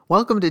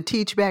Welcome to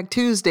Teach Back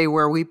Tuesday,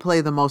 where we play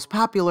the most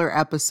popular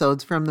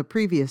episodes from the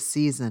previous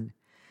season.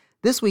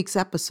 This week's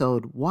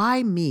episode,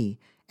 Why Me?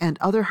 And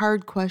Other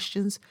Hard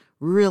Questions,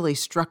 really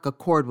struck a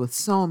chord with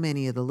so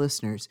many of the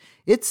listeners.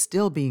 It's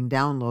still being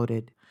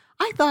downloaded.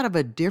 I thought of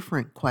a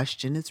different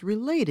question. It's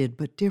related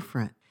but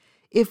different.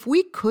 If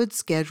we could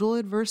schedule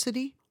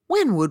adversity,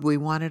 when would we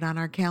want it on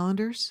our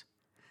calendars?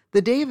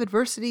 The day of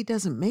adversity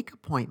doesn't make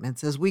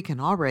appointments, as we can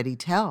already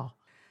tell.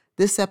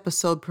 This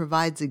episode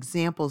provides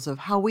examples of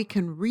how we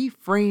can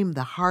reframe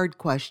the hard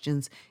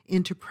questions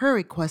into prayer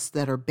requests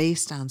that are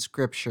based on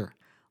Scripture.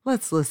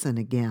 Let's listen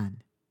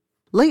again.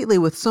 Lately,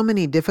 with so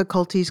many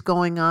difficulties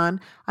going on,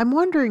 I'm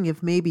wondering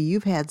if maybe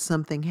you've had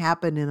something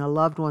happen in a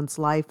loved one's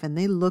life and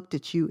they looked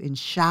at you in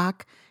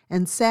shock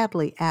and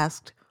sadly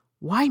asked,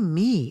 "Why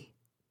me?"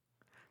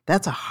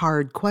 That's a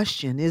hard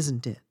question,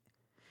 isn't it?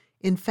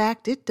 In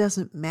fact, it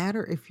doesn't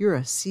matter if you're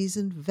a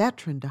seasoned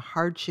veteran to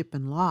hardship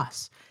and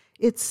loss.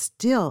 It's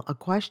still a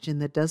question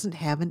that doesn't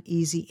have an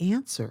easy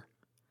answer.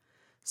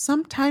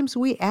 Sometimes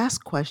we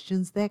ask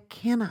questions that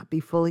cannot be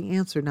fully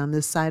answered on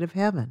this side of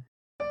heaven.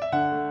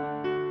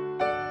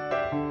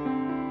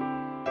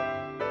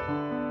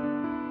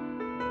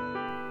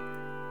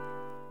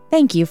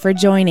 Thank you for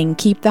joining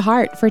Keep the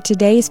Heart for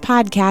today's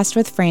podcast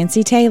with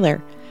Francie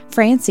Taylor.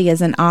 Francie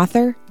is an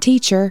author,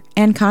 teacher,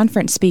 and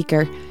conference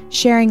speaker.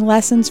 Sharing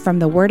lessons from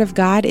the Word of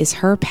God is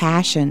her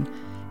passion.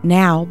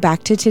 Now,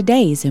 back to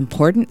today's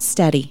important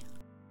study.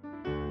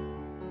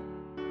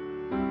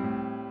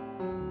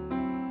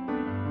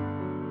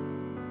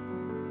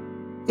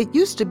 It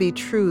used to be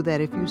true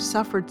that if you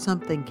suffered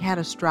something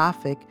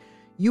catastrophic,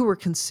 you were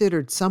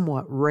considered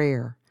somewhat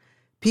rare.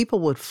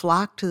 People would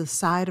flock to the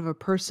side of a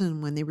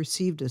person when they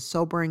received a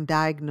sobering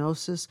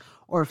diagnosis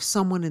or if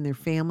someone in their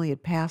family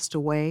had passed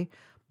away.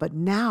 But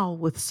now,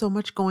 with so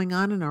much going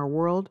on in our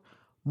world,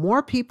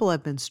 more people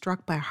have been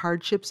struck by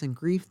hardships and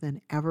grief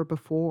than ever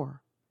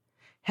before.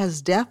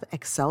 Has death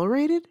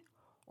accelerated?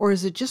 Or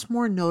is it just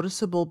more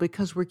noticeable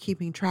because we're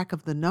keeping track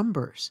of the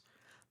numbers?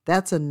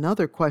 That's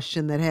another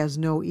question that has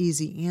no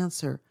easy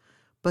answer.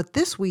 But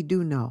this we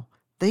do know.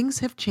 Things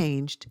have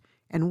changed,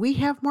 and we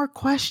have more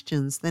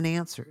questions than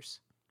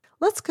answers.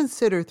 Let's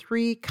consider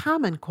 3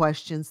 common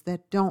questions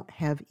that don't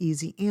have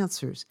easy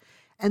answers,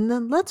 and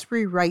then let's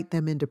rewrite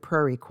them into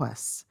prayer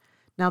requests.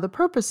 Now, the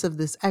purpose of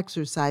this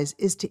exercise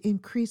is to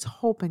increase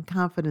hope and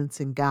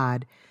confidence in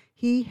God.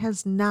 He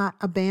has not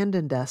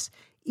abandoned us,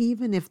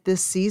 even if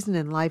this season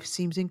in life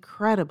seems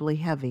incredibly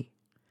heavy.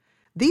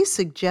 These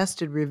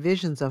suggested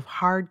revisions of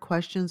hard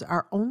questions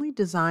are only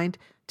designed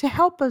to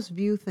help us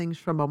view things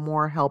from a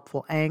more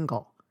helpful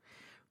angle.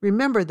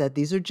 Remember that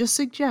these are just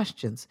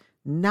suggestions,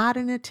 not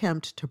an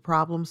attempt to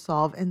problem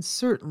solve, and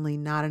certainly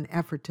not an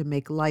effort to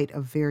make light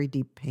of very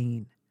deep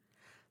pain.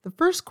 The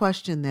first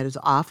question that is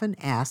often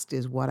asked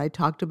is what I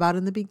talked about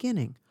in the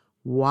beginning.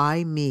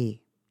 Why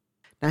me?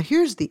 Now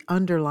here's the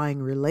underlying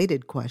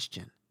related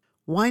question.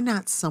 Why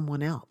not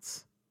someone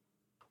else?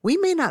 We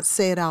may not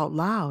say it out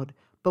loud,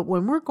 but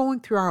when we're going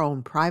through our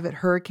own private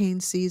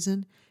hurricane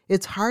season,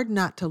 it's hard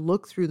not to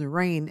look through the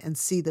rain and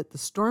see that the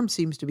storm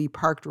seems to be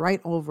parked right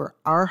over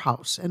our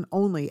house and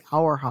only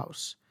our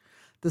house.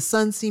 The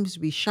sun seems to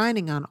be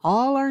shining on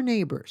all our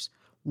neighbors.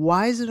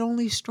 Why is it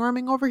only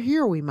storming over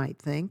here, we might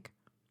think?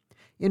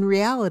 In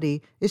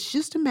reality, it's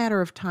just a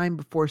matter of time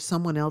before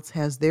someone else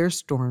has their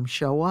storm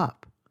show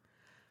up.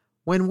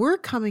 When we're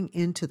coming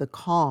into the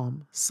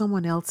calm,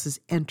 someone else is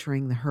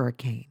entering the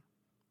hurricane.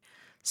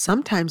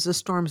 Sometimes the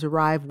storms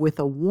arrive with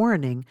a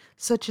warning,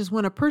 such as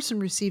when a person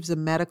receives a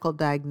medical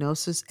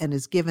diagnosis and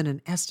is given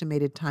an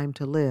estimated time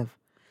to live.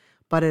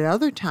 But at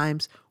other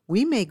times,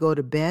 we may go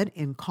to bed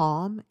in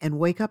calm and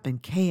wake up in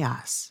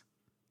chaos.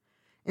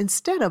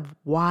 Instead of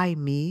why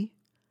me,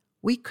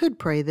 we could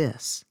pray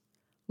this: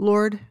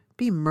 Lord,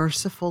 be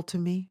merciful to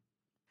me.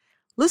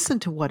 Listen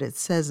to what it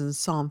says in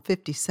Psalm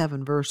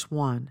 57, verse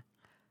 1.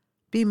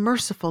 Be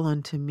merciful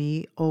unto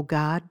me, O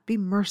God, be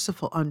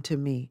merciful unto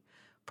me.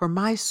 For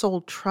my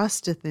soul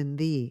trusteth in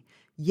thee.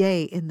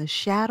 Yea, in the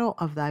shadow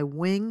of thy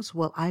wings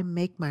will I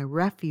make my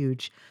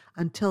refuge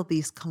until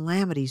these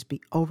calamities be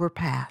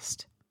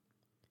overpast.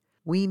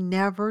 We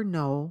never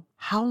know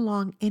how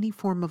long any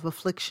form of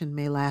affliction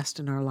may last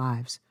in our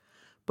lives,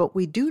 but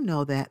we do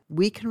know that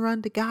we can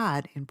run to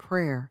God in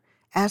prayer,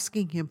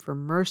 asking Him for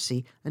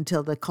mercy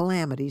until the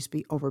calamities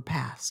be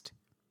overpast.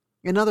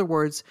 In other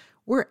words,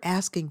 we're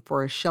asking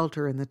for a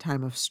shelter in the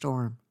time of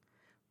storm.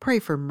 Pray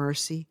for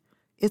mercy.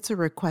 It's a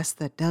request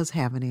that does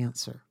have an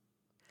answer.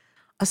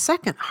 A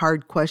second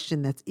hard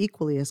question that's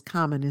equally as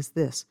common is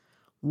this: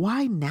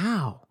 why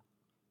now?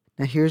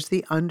 Now here's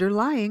the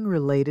underlying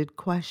related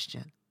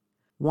question.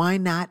 Why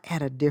not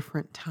at a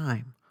different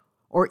time?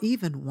 Or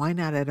even why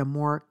not at a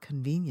more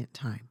convenient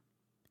time?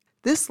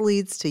 This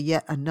leads to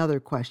yet another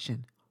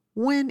question.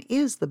 When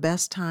is the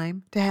best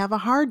time to have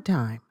a hard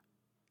time?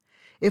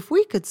 If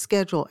we could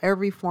schedule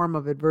every form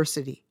of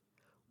adversity,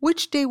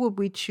 which day would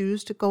we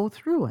choose to go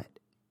through it?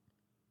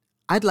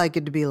 I'd like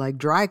it to be like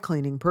dry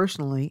cleaning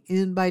personally,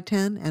 in by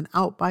 10 and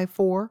out by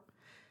 4.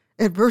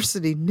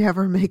 Adversity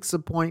never makes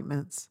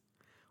appointments.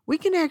 We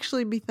can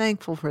actually be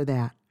thankful for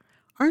that.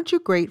 Aren't you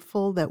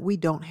grateful that we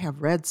don't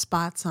have red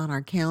spots on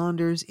our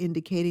calendars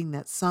indicating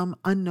that some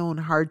unknown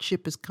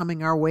hardship is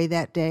coming our way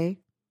that day?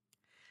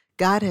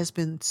 God has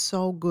been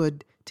so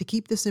good to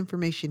keep this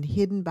information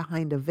hidden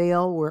behind a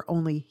veil where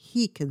only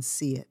He can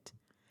see it.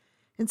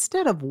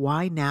 Instead of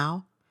why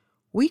now,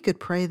 we could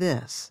pray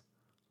this: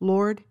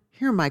 Lord,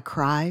 hear my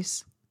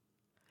cries.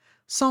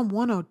 Psalm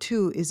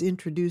 102 is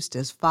introduced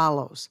as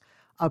follows: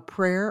 a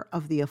prayer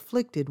of the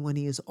afflicted when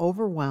he is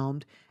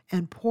overwhelmed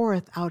and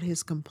poureth out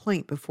his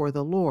complaint before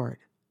the Lord.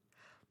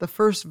 The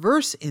first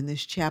verse in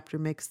this chapter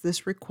makes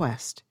this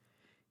request: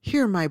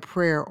 Hear my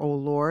prayer, O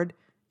Lord,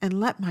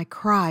 and let my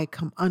cry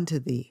come unto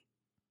thee.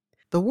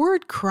 The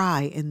word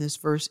cry in this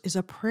verse is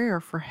a prayer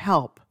for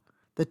help.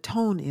 The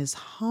tone is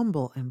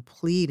humble and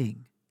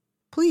pleading.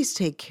 Please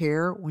take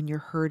care when you're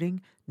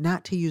hurting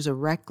not to use a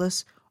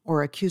reckless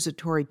or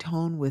accusatory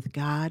tone with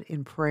God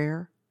in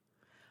prayer.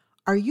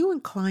 Are you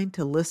inclined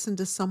to listen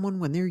to someone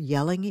when they're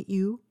yelling at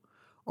you,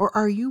 or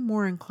are you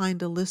more inclined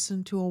to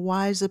listen to a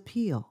wise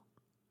appeal?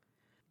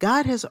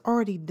 God has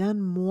already done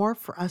more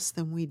for us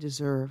than we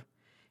deserve,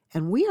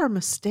 and we are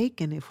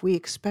mistaken if we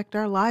expect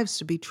our lives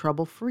to be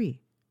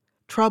trouble-free.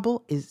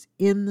 Trouble is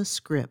in the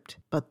script,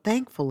 but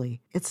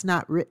thankfully, it's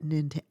not written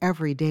into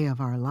every day of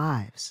our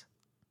lives.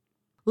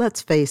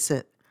 Let's face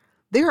it,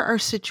 there are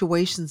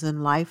situations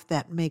in life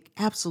that make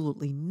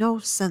absolutely no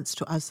sense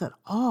to us at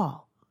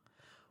all.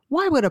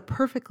 Why would a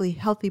perfectly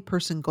healthy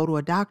person go to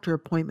a doctor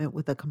appointment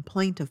with a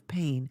complaint of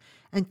pain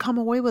and come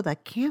away with a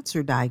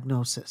cancer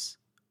diagnosis?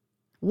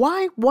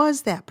 Why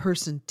was that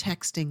person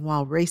texting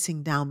while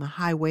racing down the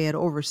highway at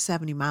over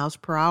 70 miles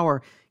per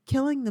hour,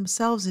 killing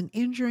themselves and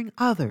injuring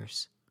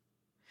others?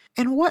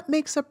 And what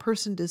makes a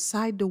person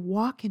decide to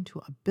walk into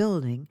a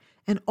building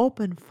and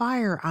open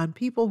fire on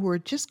people who are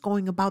just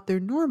going about their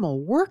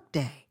normal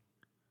workday?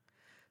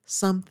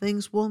 Some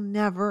things will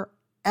never,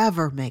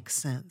 ever make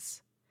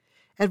sense.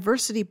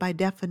 Adversity, by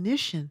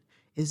definition,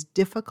 is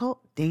difficult,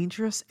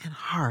 dangerous, and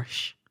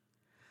harsh.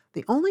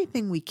 The only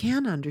thing we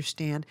can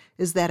understand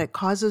is that it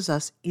causes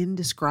us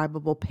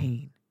indescribable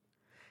pain.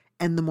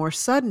 And the more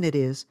sudden it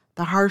is,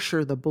 the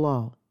harsher the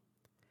blow.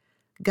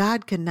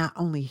 God can not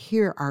only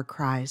hear our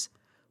cries,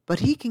 but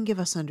He can give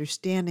us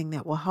understanding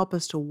that will help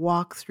us to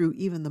walk through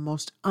even the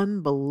most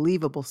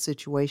unbelievable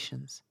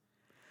situations.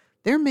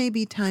 There may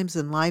be times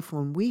in life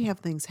when we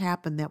have things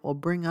happen that will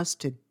bring us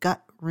to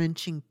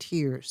gut-wrenching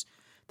tears,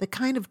 the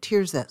kind of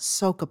tears that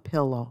soak a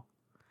pillow.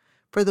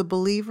 For the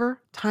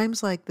believer,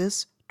 times like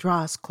this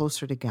draw us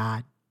closer to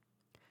God.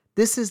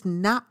 This is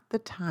not the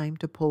time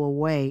to pull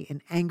away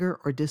in anger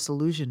or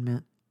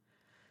disillusionment.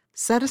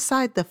 Set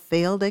aside the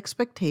failed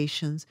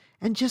expectations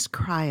and just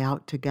cry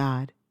out to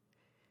God.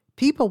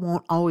 People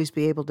won't always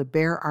be able to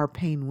bear our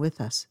pain with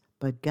us,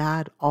 but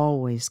God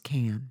always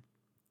can.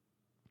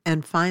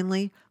 And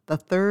finally, the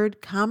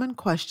third common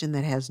question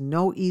that has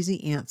no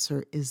easy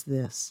answer is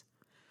this: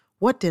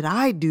 what did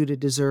I do to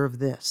deserve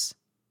this?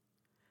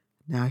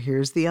 Now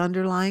here's the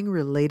underlying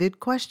related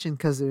question,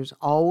 because there's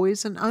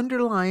always an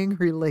underlying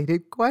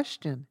related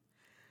question.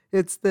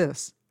 It's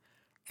this: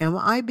 am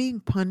I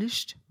being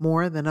punished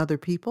more than other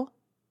people?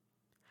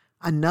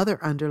 Another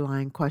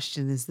underlying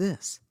question is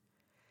this: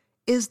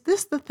 is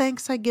this the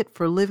thanks I get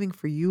for living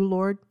for you,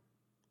 Lord?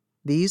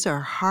 These are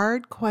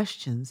hard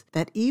questions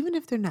that even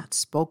if they're not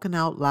spoken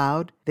out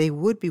loud, they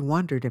would be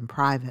wondered in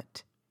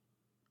private.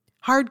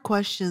 Hard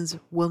questions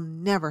will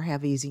never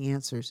have easy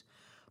answers.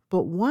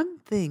 But one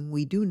thing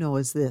we do know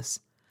is this: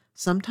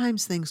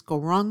 sometimes things go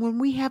wrong when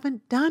we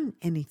haven't done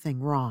anything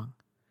wrong.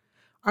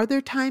 Are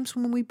there times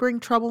when we bring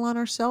trouble on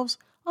ourselves?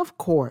 Of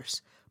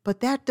course. But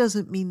that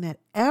doesn't mean that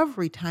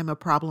every time a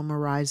problem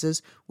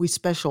arises, we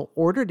special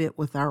ordered it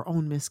with our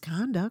own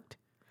misconduct.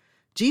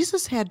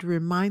 Jesus had to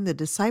remind the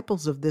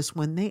disciples of this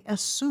when they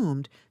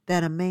assumed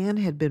that a man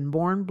had been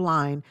born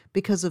blind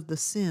because of the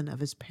sin of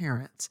his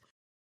parents.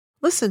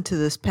 Listen to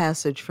this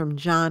passage from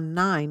John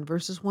 9,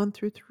 verses 1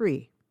 through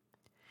 3.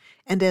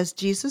 And as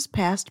Jesus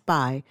passed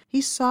by, he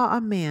saw a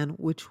man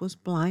which was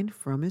blind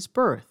from his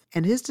birth.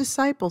 And his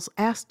disciples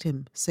asked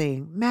him,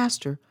 saying,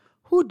 Master,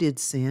 who did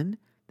sin,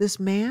 this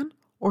man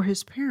or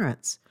his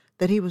parents,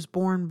 that he was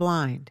born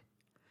blind?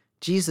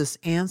 Jesus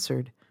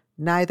answered,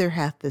 Neither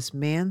hath this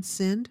man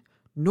sinned,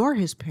 nor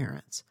his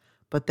parents,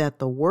 but that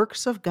the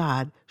works of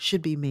God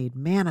should be made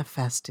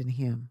manifest in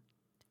him.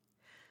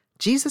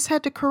 Jesus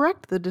had to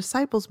correct the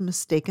disciples'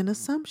 mistaken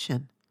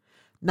assumption.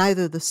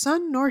 Neither the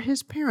son nor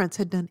his parents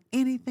had done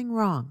anything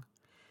wrong.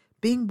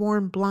 Being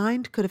born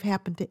blind could have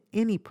happened to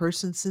any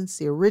person since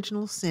the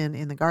original sin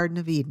in the Garden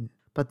of Eden.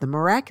 But the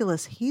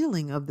miraculous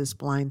healing of this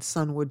blind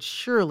son would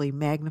surely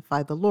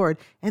magnify the Lord,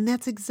 and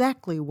that's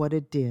exactly what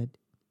it did.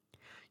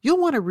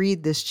 You'll want to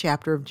read this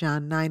chapter of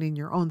John 9 in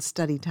your own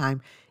study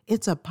time.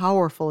 It's a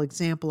powerful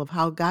example of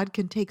how God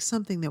can take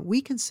something that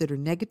we consider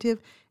negative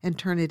and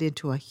turn it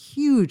into a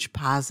huge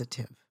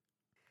positive.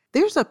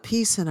 There's a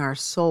peace in our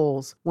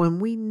souls when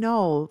we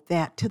know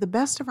that, to the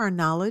best of our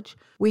knowledge,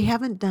 we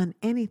haven't done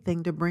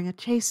anything to bring a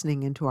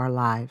chastening into our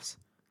lives.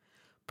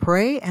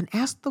 Pray and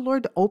ask the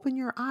Lord to open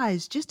your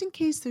eyes just in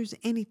case there's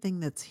anything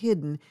that's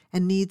hidden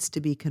and needs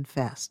to be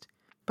confessed.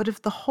 But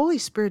if the Holy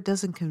Spirit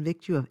doesn't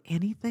convict you of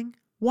anything,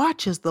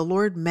 watch as the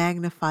Lord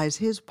magnifies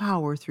His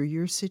power through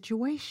your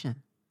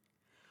situation.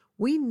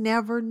 We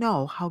never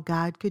know how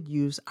God could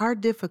use our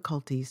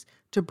difficulties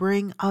to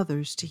bring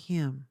others to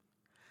Him.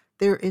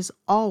 There is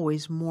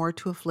always more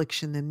to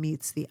affliction than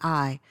meets the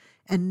eye,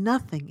 and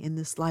nothing in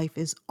this life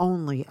is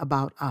only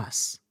about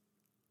us.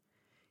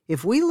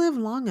 If we live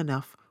long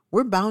enough,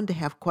 we're bound to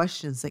have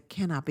questions that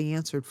cannot be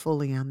answered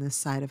fully on this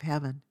side of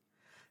heaven.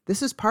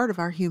 This is part of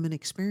our human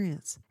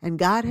experience, and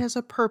God has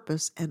a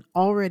purpose and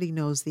already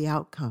knows the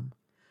outcome.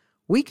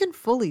 We can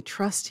fully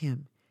trust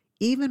Him,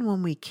 even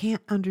when we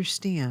can't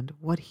understand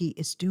what He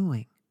is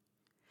doing.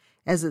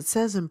 As it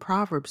says in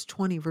Proverbs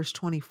 20, verse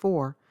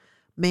 24,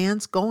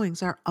 man's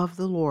goings are of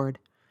the Lord.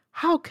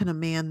 How can a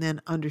man then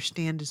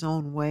understand his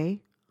own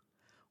way?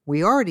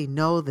 We already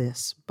know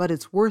this, but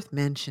it's worth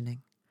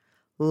mentioning.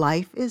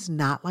 Life is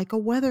not like a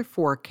weather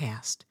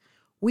forecast.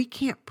 We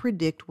can't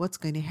predict what's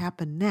going to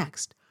happen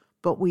next,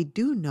 but we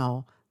do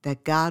know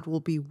that God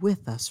will be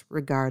with us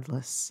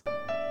regardless.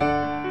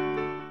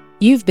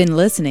 You've been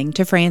listening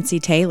to Francie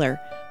Taylor.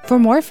 For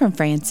more from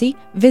Francie,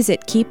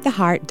 visit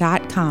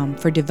keeptheheart.com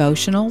for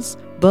devotionals,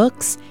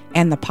 books,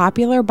 and the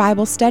popular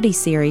Bible study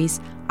series,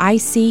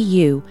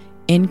 ICU,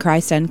 In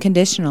Christ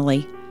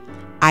Unconditionally.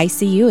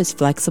 ICU is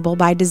flexible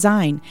by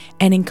design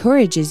and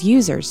encourages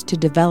users to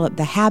develop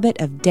the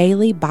habit of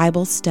daily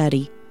Bible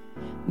study.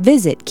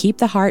 Visit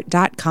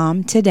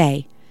keeptheheart.com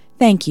today.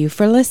 Thank you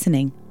for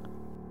listening.